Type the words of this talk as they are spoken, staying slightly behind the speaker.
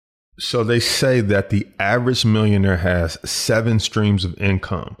So they say that the average millionaire has 7 streams of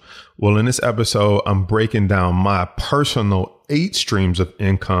income. Well, in this episode, I'm breaking down my personal 8 streams of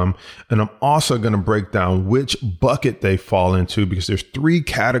income. And I'm also going to break down which bucket they fall into, because there's 3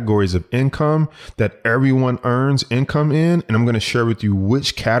 categories of income that everyone earns income in. And I'm going to share with you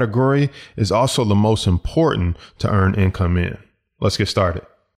which category is also the most important to earn income in. Let's get started.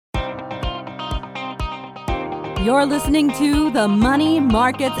 You're listening to the Money,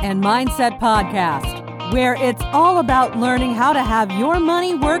 Markets, and Mindset Podcast, where it's all about learning how to have your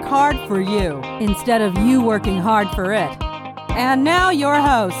money work hard for you instead of you working hard for it. And now your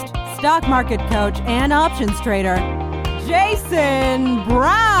host, stock market coach and options trader, Jason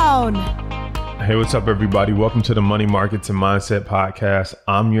Brown. Hey, what's up, everybody? Welcome to the Money, Markets, and Mindset Podcast.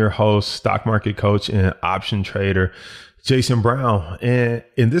 I'm your host, stock market coach and option trader, Jason Brown. And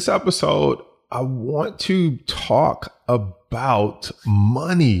in this episode, I want to talk about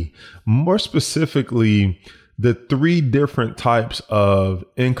money, more specifically, the 3 different types of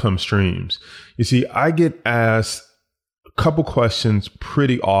income streams. You see, I get asked a couple questions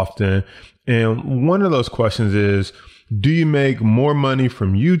pretty often. And one of those questions is, do you make more money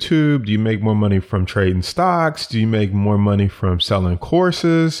from YouTube? Do you make more money from trading stocks? Do you make more money from selling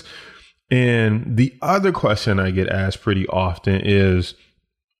courses? And the other question I get asked pretty often is,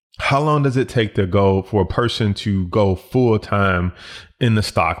 how long does it take for a person to go full time in the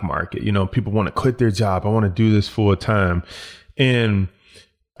stock market? You know, people want to quit their job. I want to do this full time. And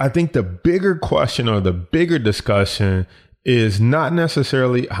I think the bigger question or the bigger discussion is not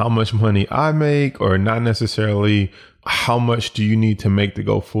necessarily how much money I make, or not necessarily how much do you need to make to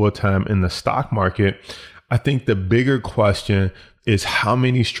go full time in the stock market. I think the bigger question is, how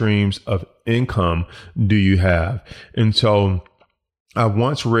many streams of income do you have? And so I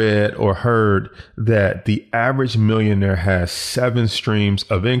once read or heard that the average millionaire has 7 streams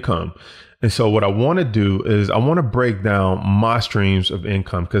of income. And so what I want to do is I want to break down my streams of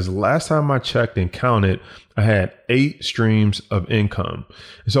income, because last time I checked and counted, I had 8 streams of income.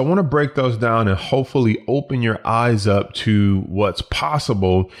 And so I want to break those down and hopefully open your eyes up to what's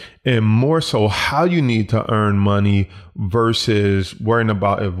possible, and more so how you need to earn money versus worrying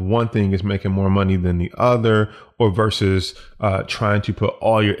about if one thing is making more money than the other, or versus trying to put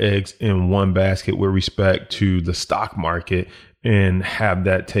all your eggs in one basket with respect to the stock market and have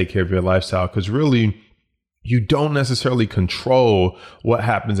that take care of your lifestyle. Because really, you don't necessarily control what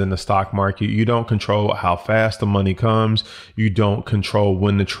happens in the stock market. You don't control how fast the money comes. You don't control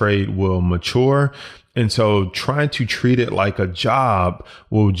when the trade will mature. And so trying to treat it like a job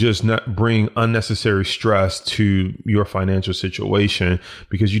will just not bring unnecessary stress to your financial situation,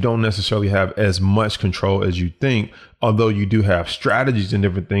 because you don't necessarily have as much control as you think. Although you do have strategies and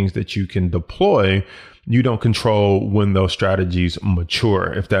different things that you can deploy, you don't control when those strategies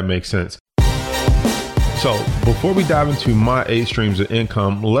mature, if that makes sense. So before we dive into my 8 streams of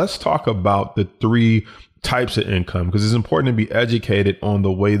income, let's talk about the 3 types of income, because it's important to be educated on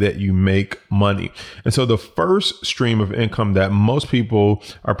the way that you make money. And so the first stream of income that most people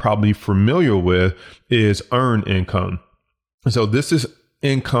are probably familiar with is earned income. And so this is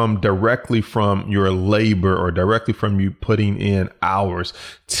income directly from your labor, or directly from you putting in hours.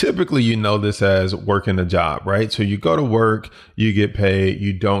 Typically, you know this as working a job, right? So you go to work, you get paid.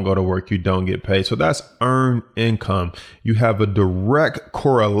 You don't go to work, you don't get paid. So that's earned income. You have a direct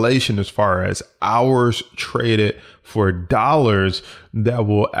correlation as far as hours traded for dollars that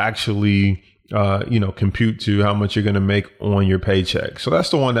will actually compute to how much you're going to make on your paycheck. So that's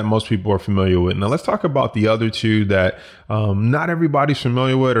the one that most people are familiar with. Now let's talk about the other 2 that not everybody's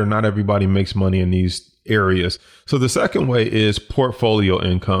familiar with, or not everybody makes money in these areas. So the second way is portfolio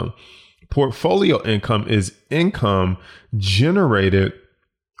income. Portfolio income is income generated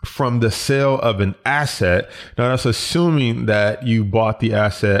from the sale of an asset. Now that's assuming that you bought the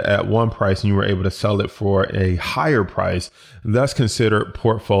asset at one price and you were able to sell it for a higher price. That's considered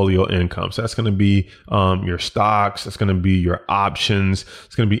portfolio income. So that's going to be your stocks. That's going to be your options.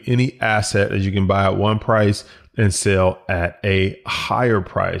 It's going to be any asset that you can buy at one price and sell at a higher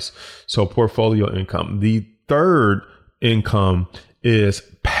price. So portfolio income. The third income is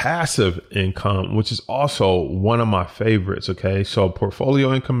passive income, which is also one of my favorites. Okay. So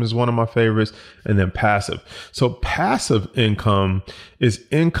portfolio income is one of my favorites, and then passive. So passive income is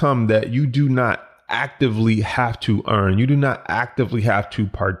income that you do not actively have to earn. You do not actively have to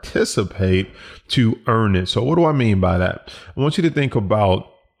participate to earn it. So what do I mean by that? I want you to think about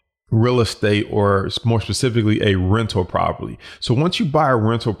real estate, or more specifically, a rental property. So once you buy a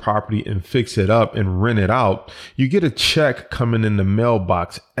rental property and fix it up and rent it out, you get a check coming in the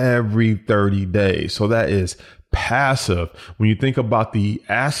mailbox every 30 days. So that is passive. When you think about the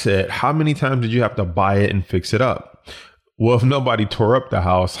asset, how many times did you have to buy it and fix it up? Well, if nobody tore up the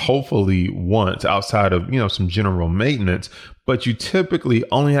house, hopefully once, outside of, some general maintenance, but you typically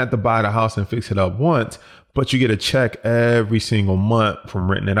only had to buy the house and fix it up once, but you get a check every single month from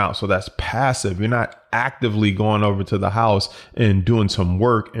renting it out. So that's passive. You're not actively going over to the house and doing some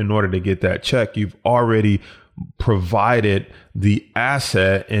work in order to get that check. You've already provided the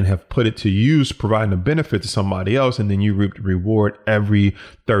asset and have put it to use, providing a benefit to somebody else, and then you reap the reward every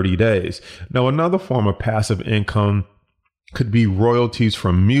 30 days. Now, another form of passive income could be royalties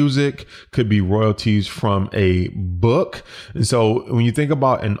from music, could be royalties from a book. And so when you think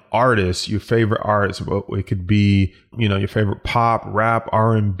about an artist, your favorite artist, it could be, your favorite pop, rap,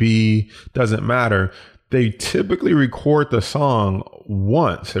 R&B, doesn't matter. They typically record the song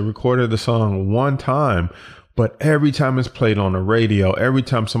once. They recorded the song one time. But every time it's played on the radio, every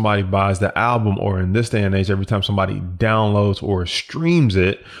time somebody buys the album, or in this day and age, every time somebody downloads or streams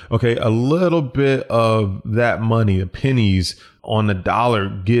it, okay, a little bit of that money, the pennies on the dollar,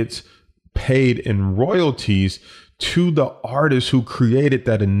 gets paid in royalties to the artist who created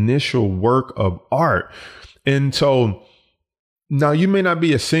that initial work of art. And so now you may not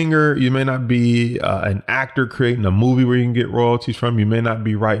be a singer, you may not be an actor creating a movie where you can get royalties from, you may not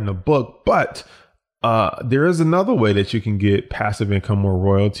be writing a book, but there is another way that you can get passive income or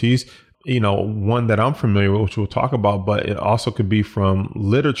royalties. One that I'm familiar with, which we'll talk about, but it also could be from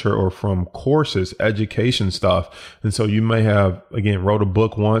literature or from courses, education stuff. And so you may have, again, wrote a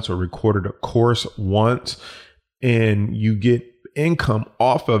book once or recorded a course once, and you get income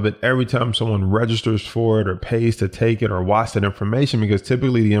off of it every time someone registers for it or pays to take it or watch that information, because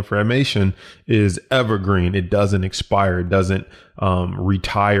typically the information is evergreen. It doesn't expire. It doesn't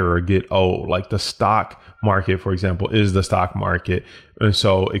retire or get old. Like the stock market, for example, is the stock market. And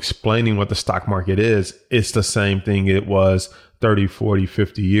so explaining what the stock market is, it's the same thing it was 30, 40,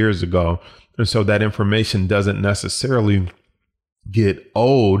 50 years ago. And so that information doesn't necessarily get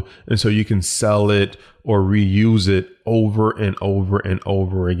old. And so you can sell it or reuse it over and over and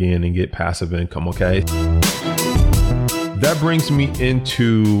over again and get passive income. Okay. That brings me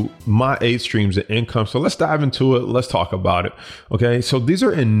into my 8 streams of income. So let's dive into it. Let's talk about it. Okay. So these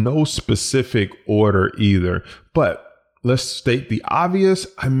are in no specific order either, but let's state the obvious.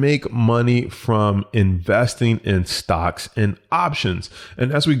 I make money from investing in stocks and options.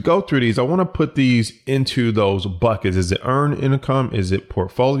 And as we go through these, I want to put these into those buckets. Is it earned income? Is it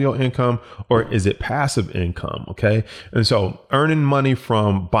portfolio income? Or is it passive income? Okay. And so earning money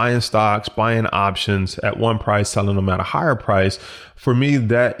from buying stocks, buying options at one price, selling them at a higher price. For me,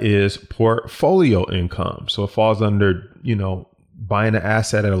 that is portfolio income. So it falls under, buying an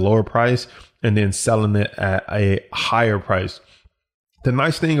asset at a lower price and then selling it at a higher price. The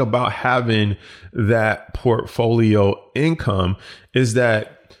nice thing about having that portfolio income is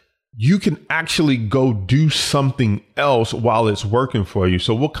that you can actually go do something else while it's working for you.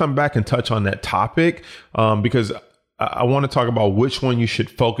 So we'll come back and touch on that topic because I want to talk about which one you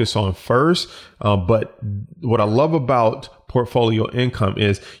should focus on first. But what I love about portfolio income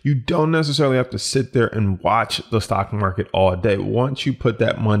is you don't necessarily have to sit there and watch the stock market all day. Once you put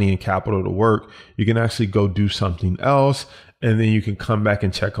that money and capital to work, you can actually go do something else, and then you can come back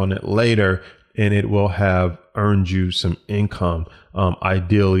and check on it later, and it will have earned you some income,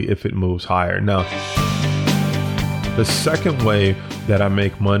 ideally if it moves higher. Now, the second way that I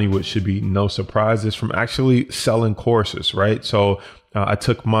make money, which should be no surprise, is from actually selling courses, right? So I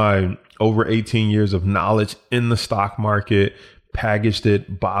took my over 18 years of knowledge in the stock market, packaged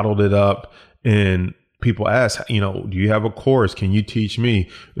it, bottled it up, and people ask, do you have a course? Can you teach me?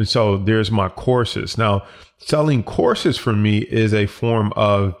 And so there's my courses. Now, selling courses for me is a form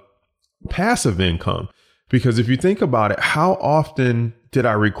of passive income, because if you think about it, how often did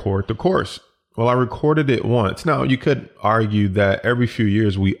I record the course? Well, I recorded it once. Now, you could argue that every few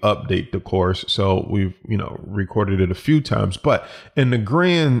years we update the course. So we've, recorded it a few times. But in the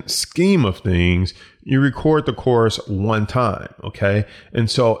grand scheme of things, you record the course one time. Okay.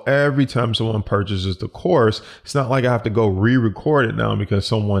 And so every time someone purchases the course, it's not like I have to go re-record it now because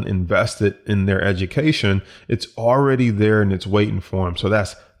someone invested in their education. It's already there and it's waiting for them. So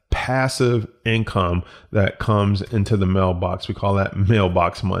that's passive income that comes into the mailbox. We call that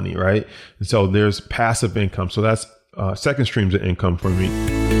mailbox money, right? And so there's passive income. So that's second streams of income for me.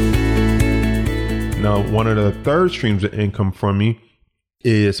 Now, one of the third streams of income for me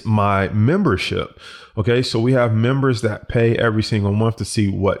is my membership. Okay, so we have members that pay every single month to see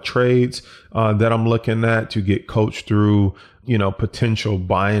what trades that I'm looking at, to get coached through potential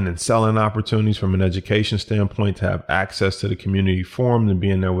buying and selling opportunities from an education standpoint, to have access to the community forum and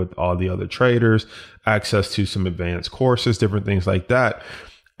being there with all the other traders, access to some advanced courses, different things like that.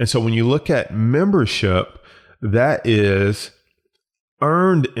 And so when you look at membership, that is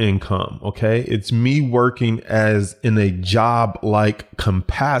earned income. Okay. It's me working as in a job like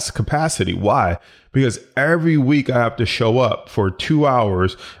capacity. Why? Because every week I have to show up for 2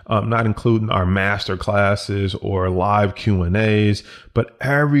 hours, not including our master classes or live Q&As, but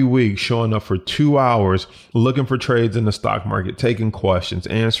every week showing up for 2 hours, looking for trades in the stock market, taking questions,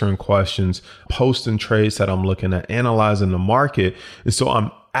 answering questions, posting trades that I'm looking at, analyzing the market. And so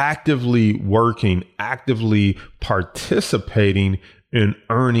I'm actively working, actively participating in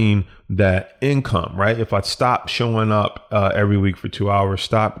earning that income, right? If I stop showing up every week for 2 hours,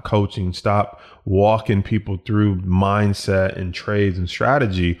 stop coaching, stop walking people through mindset and trades and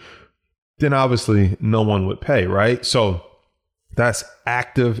strategy, then obviously no one would pay, right? So that's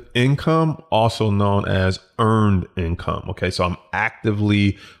active income, also known as earned income. Okay, so I'm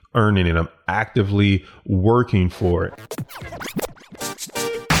actively earning it. I'm actively working for it.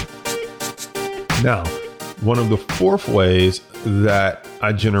 Now, one of the fourth ways that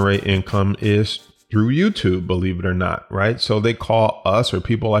I generate income is through YouTube, believe it or not, right? So they call us, or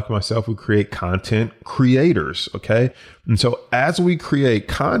people like myself who create content, creators, okay? And so as we create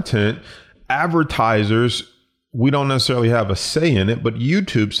content, advertisers, we don't necessarily have a say in it, but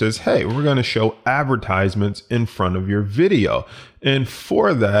YouTube says, hey, we're going to show advertisements in front of your video. And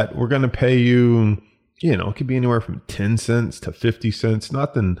for that, we're going to pay you, it could be anywhere from 10 cents to 50 cents,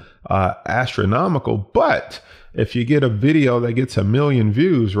 nothing astronomical. But if you get a video that gets 1 million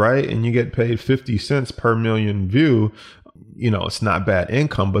views, right, and you get paid 50 cents per million view, it's not bad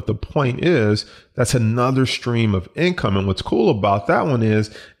income. But the point is, that's another stream of income. And what's cool about that one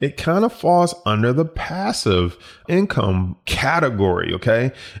is it kind of falls under the passive income category.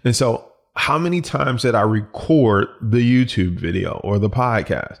 Okay. And so how many times did I record the YouTube video or the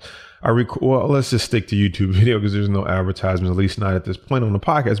podcast? Well, let's just stick to YouTube video because there's no advertisements, at least not at this point on the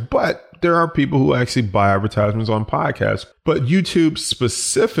podcast. But there are people who actually buy advertisements on podcasts. But YouTube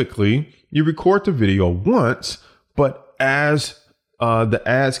specifically, you record the video once, but as the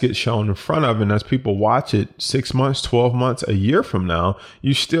ads get shown in front of, and as people watch it 6 months, 12 months, a year from now,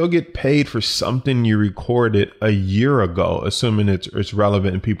 you still get paid for something you recorded a year ago, assuming it's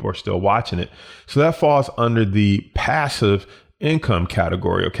relevant and people are still watching it. So that falls under the passive income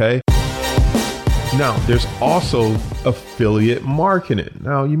category. Okay. Now, there's also affiliate marketing.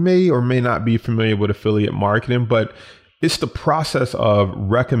 Now, you may or may not be familiar with affiliate marketing, but it's the process of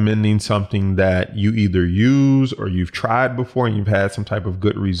recommending something that you either use or you've tried before and you've had some type of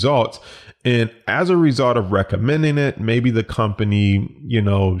good results. And as a result of recommending it, maybe the company,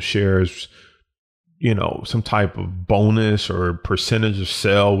 shares, some type of bonus or percentage of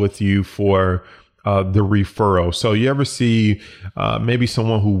sale with you for the referral. So you ever see maybe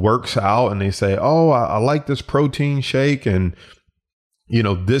someone who works out and they say, oh, I like this protein shake and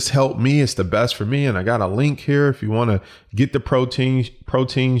this helped me. It's the best for me. And I got a link here if you want to get the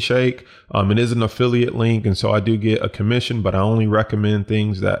protein shake. It is an affiliate link. And so I do get a commission, but I only recommend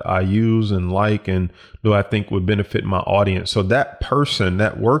things that I use and like and do I think would benefit my audience. So that person,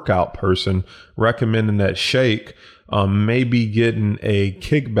 that workout person recommending that shake, may be getting a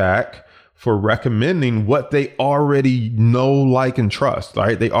kickback for recommending what they already know, like, and trust,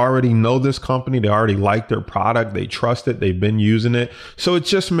 right? They already know this company. They already like their product. They trust it. They've been using it. So it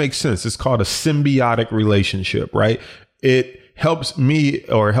just makes sense. It's called a symbiotic relationship, right? It helps me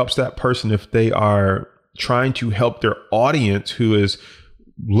or helps that person if they are trying to help their audience who is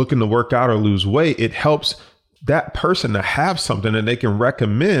looking to work out or lose weight. It helps that person to have something that they can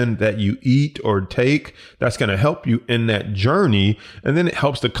recommend that you eat or take that's going to help you in that journey. And then it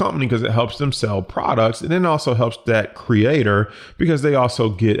helps the company because it helps them sell products. And then it also helps that creator because they also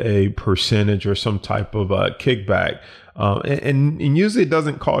get a percentage or some type of kickback. And usually it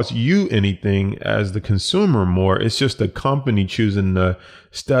doesn't cost you anything as the consumer more. It's just the company choosing to,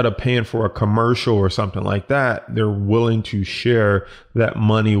 instead of paying for a commercial or something like that, they're willing to share that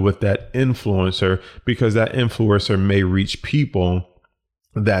money with that influencer because that influencer may reach people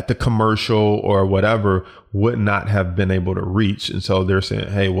that the commercial or whatever would not have been able to reach. And so they're saying,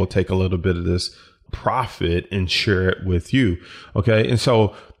 hey, we'll take a little bit of this profit and share it with you. Okay. And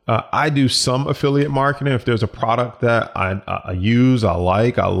so I do some affiliate marketing. If there's a product that I use, I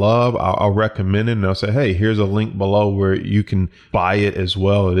like, I love, I'll recommend it. And I'll say, hey, here's a link below where you can buy it as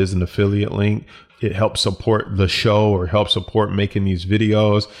well. It is an affiliate link. It helps support the show or helps support making these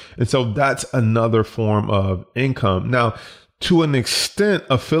videos. And so that's another form of income. Now, to an extent,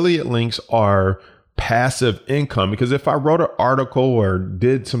 affiliate links are passive income. Because if I wrote an article or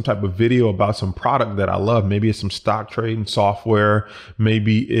did some type of video about some product that I love, maybe it's some stock trading software,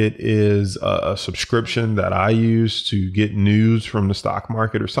 maybe it is a subscription that I use to get news from the stock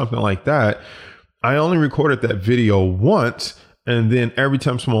market or something like that, I only recorded that video once. And then every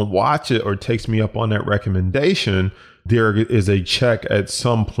time someone watches it or takes me up on that recommendation, there is a check at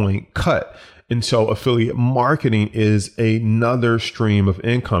some point cut. And so affiliate marketing is another stream of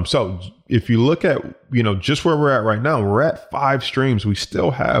income. So if you look at, just where we're at right now, we're at 5 streams. We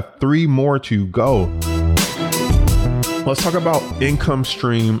still have 3 more to go. Let's talk about income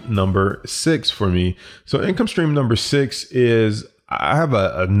stream number 6 for me. So income stream number 6 is I have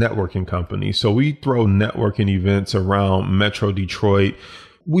a networking company. So we throw networking events around Metro Detroit.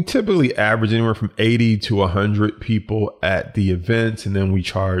 We typically average anywhere from 80 to 100 people at the events, and then we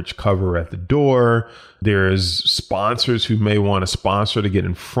charge cover at the door. There's sponsors who may want to sponsor to get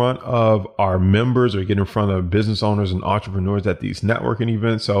in front of our members or get in front of business owners and entrepreneurs at these networking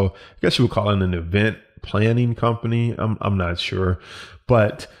events. So I guess you would call it an event planning company. I'm not sure,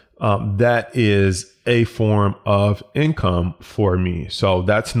 but that is a form of income for me. So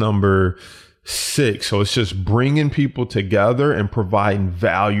that's number 6. So it's just bringing people together and providing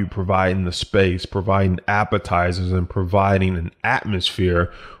value, providing the space, providing appetizers, and providing an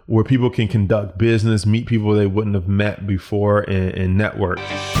atmosphere where people can conduct business, meet people they wouldn't have met before, and network.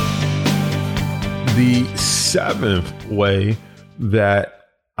 The 7th way that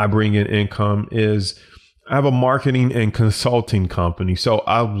I bring in income is I have a marketing and consulting company. So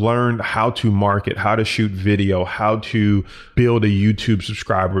I've learned how to market, how to shoot video, how to build a YouTube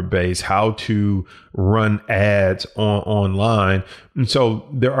subscriber base, how to run ads online. And so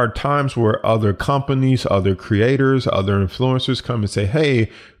there are times where other companies, other creators, other influencers come and say,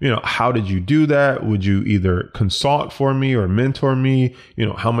 hey, how did you do that? Would you either consult for me or mentor me?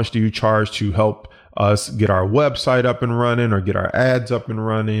 How much do you charge to help us get our website up and running or get our ads up and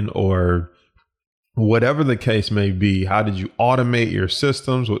running, or whatever the case may be? How did you automate your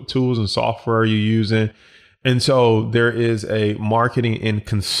systems? What tools and software are you using? And so there is a marketing and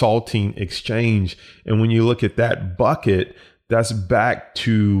consulting exchange. And when you look at that bucket, that's back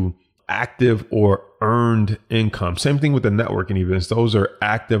to active or earned income. Same thing with the networking events. Those are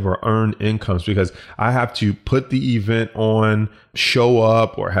active or earned incomes because I have to put the event on, show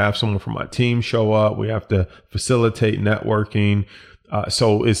up, or have someone from my team show up. We have to facilitate networking.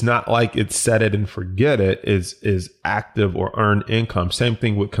 So it's not like it's set it and forget it. Is active or earned income. Same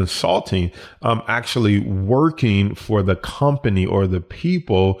thing with consulting. I'm actually working for the company or the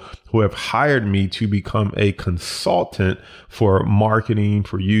people who have hired me to become a consultant for marketing,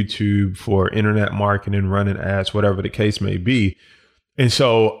 for YouTube, for internet marketing, running ads, whatever the case may be. And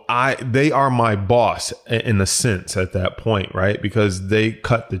so they are my boss in a sense at that point, right? Because they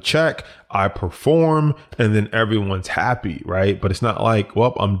cut the check, I perform, and then everyone's happy, right? But it's not like,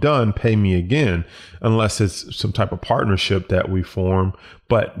 well, I'm done, pay me again, unless it's some type of partnership that we form.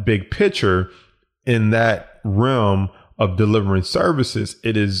 But big picture, in that realm of delivering services,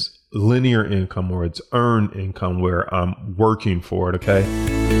 it is linear income or it's earned income where I'm working for it, okay?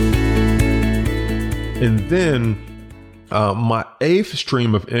 And then my 8th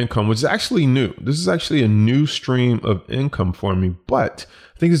stream of income was actually new. This is actually a new stream of income for me, but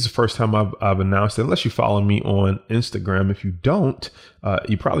I think this is the first time I've announced it, unless you follow me on Instagram. If you don't,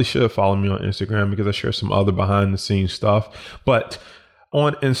 you probably should follow me on Instagram because I share some other behind the scenes stuff. But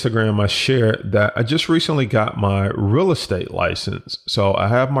on Instagram, I shared that I just recently got my real estate license. So I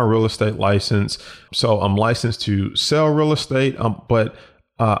have my real estate license. So I'm licensed to sell real estate, but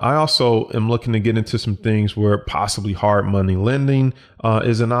I also am looking to get into some things where possibly hard money lending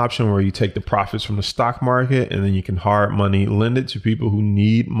is an option, where you take the profits from the stock market and then you can hard money lend it to people who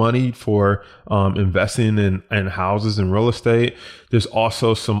need money for investing in houses and real estate. There's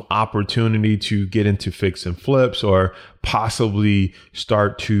also some opportunity to get into fix and flips, or possibly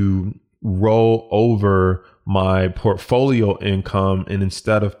start to roll over my portfolio income, and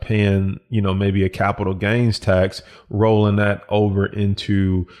instead of paying, maybe a capital gains tax, rolling that over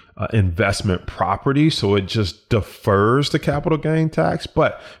into investment property. So it just defers the capital gain tax.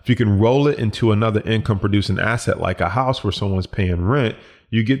 But if you can roll it into another income producing asset, like a house where someone's paying rent,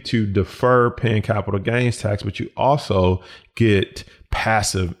 you get to defer paying capital gains tax, but you also get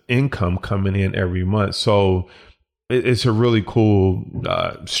passive income coming in every month. So it's a really cool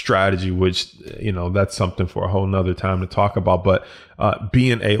strategy, which, that's something for a whole nother time to talk about. But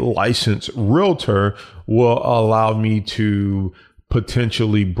being a licensed realtor will allow me to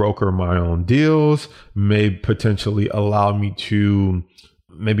potentially broker my own deals, may potentially allow me to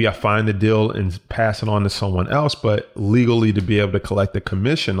maybe I find the deal and pass it on to someone else, but legally to be able to collect a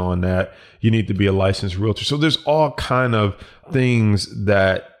commission on that, you need to be a licensed realtor. So there's all kind of things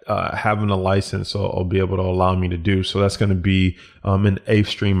that having a license will be able to allow me to do. So that's going to be an eighth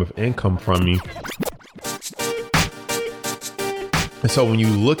stream of income from me. And so when you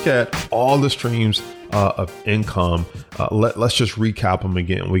look at all the streams of income, let's just recap them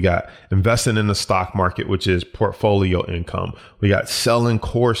again. We got investing in the stock market, which is portfolio income. We got selling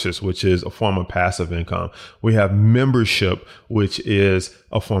courses, which is a form of passive income. We have membership, which is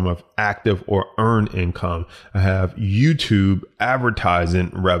a form of active or earned income. I have YouTube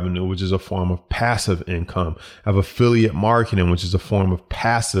advertising revenue, which is a form of passive income. I have affiliate marketing, which is a form of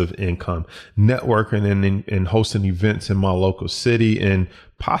passive income. Networking and hosting events in my local city and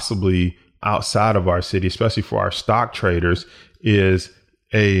possibly outside of our city, especially for our stock traders, is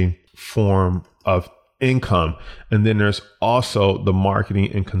a form of income. And then there's also the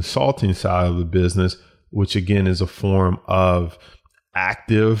marketing and consulting side of the business, which again is a form of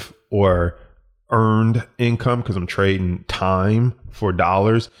active or earned income because I'm trading time for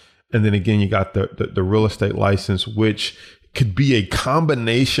dollars. And then again, you got the real estate license, which could be a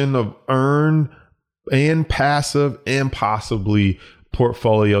combination of earned and passive and possibly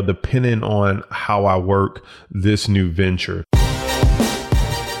portfolio, depending on how I work this new venture.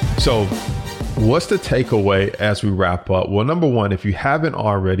 So what's the takeaway as we wrap up? Well, number one, if you haven't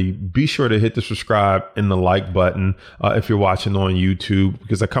already, be sure to hit the subscribe and the like button if you're watching on YouTube,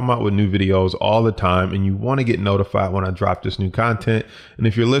 because I come out with new videos all the time and you want to get notified when I drop this new content. And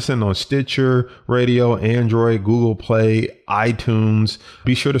if you're listening on Stitcher Radio, Android, Google Play, iTunes,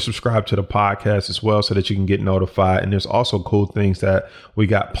 be sure to subscribe to the podcast as well so that you can get notified. And there's also cool things that we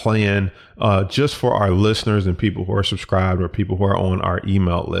got planned just for our listeners and people who are subscribed or people who are on our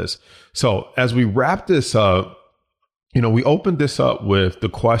email list. So as we wrap this up, we opened this up with the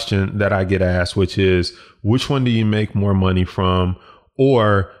question that I get asked, which is, which one do you make more money from?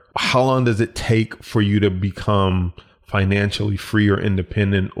 Or how long does it take for you to become financially free or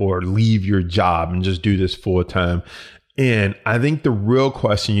independent or leave your job and just do this full time? And I think the real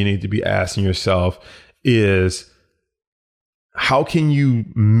question you need to be asking yourself is, how can you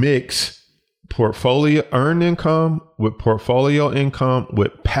mix portfolio earned income with portfolio income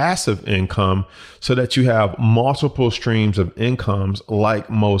with passive income so that you have multiple streams of incomes like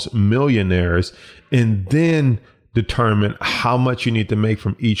most millionaires, and then determine how much you need to make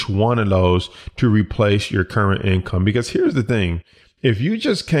from each one of those to replace your current income? Because here's the thing. If you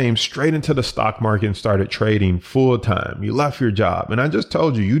just came straight into the stock market and started trading full time, you left your job. And I just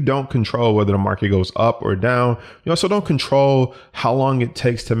told you, you don't control whether the market goes up or down. You also don't control how long it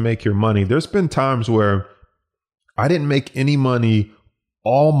takes to make your money. There's been times where I didn't make any money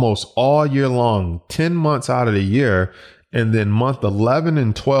almost all year long, 10 months out of the year. And then month 11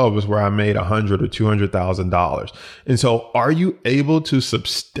 and 12 is where I made $100,000 or $200,000. And so are you able to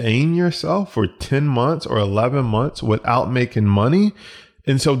sustain yourself for 10 months or 11 months without making money?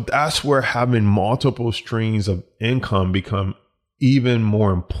 And so that's where having multiple streams of income become even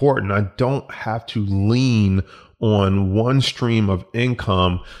more important. I don't have to lean on one stream of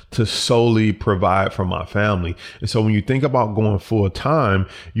income to solely provide for my family. And so when you think about going full time,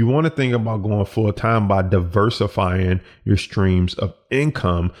 you want to think about going full time by diversifying your streams of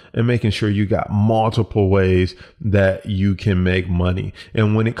income and making sure you got multiple ways that you can make money.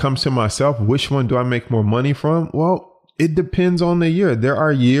 And when it comes to myself, which one do I make more money from? Well, it depends on the year. There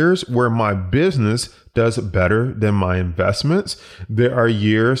are years where my business does better than my investments. There are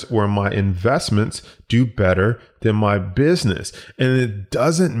years where my investments do better than my business. And it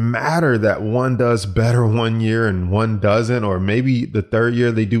doesn't matter that one does better one year and one doesn't, or maybe the third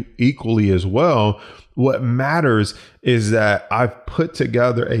year they do equally as well. What matters is that I've put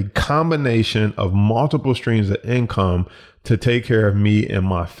together a combination of multiple streams of income to take care of me and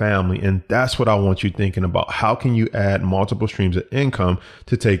my family. And that's what I want you thinking about. How can you add multiple streams of income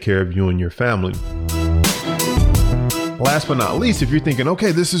to take care of you and your family? Last but not least, if you're thinking,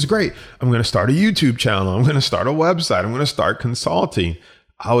 okay, this is great, I'm going to start a YouTube channel, I'm going to start a website, I'm going to start consulting,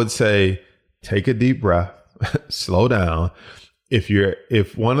 I would say, take a deep breath, slow down.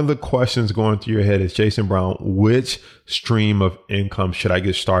 If one of the questions going through your head is, Jason Brown, which stream of income should I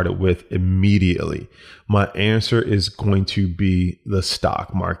get started with immediately? My answer is going to be the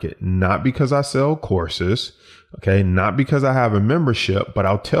stock market, not because I sell courses, okay, not because I have a membership, but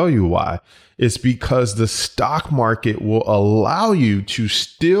I'll tell you why. It's because the stock market will allow you to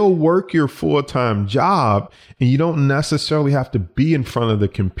still work your full-time job, and you don't necessarily have to be in front of the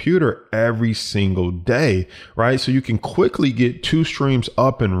computer every single day, right? So you can quickly get two streams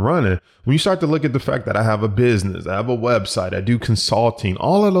up and running. When you start to look at the fact that I have a business, I have a website, I do consulting.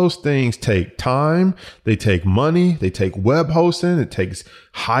 All of those things take time. They take money. They take web hosting. It takes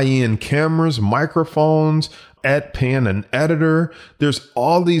high-end cameras, microphones, paying an editor. There's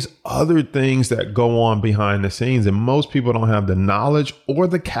all these other things that go on behind the scenes, and most people don't have the knowledge or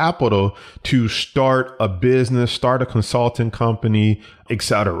the capital to start a business, start a consulting company,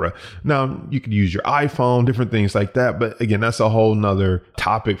 etc. Now, you could use your iPhone, different things like that. But again, that's a whole nother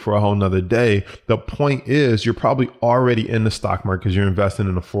topic for a whole nother day. The point is, you're probably already in the stock market because you're investing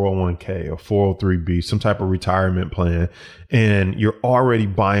in a 401k or 403b, some type of retirement plan, and you're already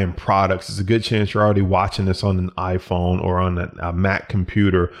buying products. It's a good chance you're already watching this on an iPhone or on a Mac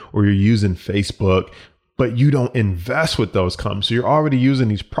computer, or you're using Facebook, but you don't invest with those companies. So you're already using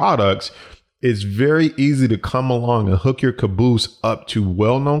these products. It's very easy to come along and hook your caboose up to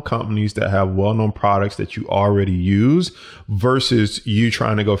well-known companies that have well-known products that you already use versus you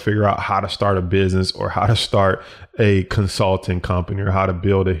trying to go figure out how to start a business or how to start a consulting company or how to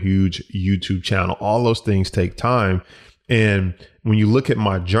build a huge YouTube channel. All those things take time. And when you look at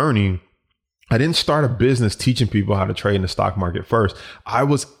my journey, I didn't start a business teaching people how to trade in the stock market first. I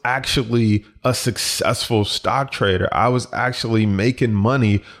was actually a successful stock trader. I was actually making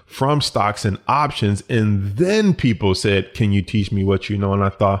money from stocks and options. And then people said, can you teach me what you know? And I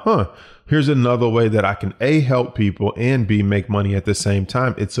thought, here's another way that I can A, help people, and B, make money at the same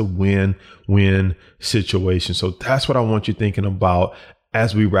time. It's a win-win situation. So that's what I want you thinking about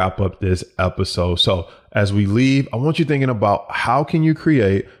as we wrap up this episode. So as we leave, I want you thinking about how can you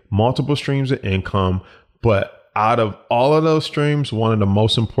create multiple streams of income, but out of all of those streams, one of the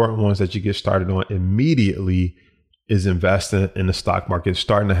most important ones that you get started on immediately is investing in the stock market,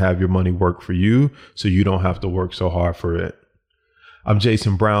 starting to have your money work for you so you don't have to work so hard for it. I'm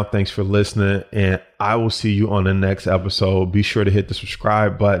Jason Brown. Thanks for listening, and I will see you on the next episode. Be sure to hit the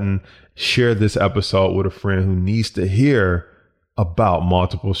subscribe button, share this episode with a friend who needs to hear about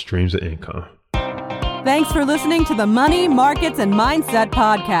multiple streams of income. Thanks for listening to the Money, Markets, and Mindset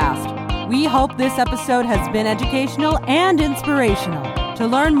podcast. We hope this episode has been educational and inspirational. To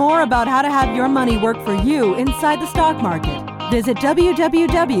learn more about how to have your money work for you inside the stock market, visit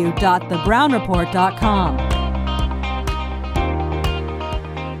www.thebrownreport.com.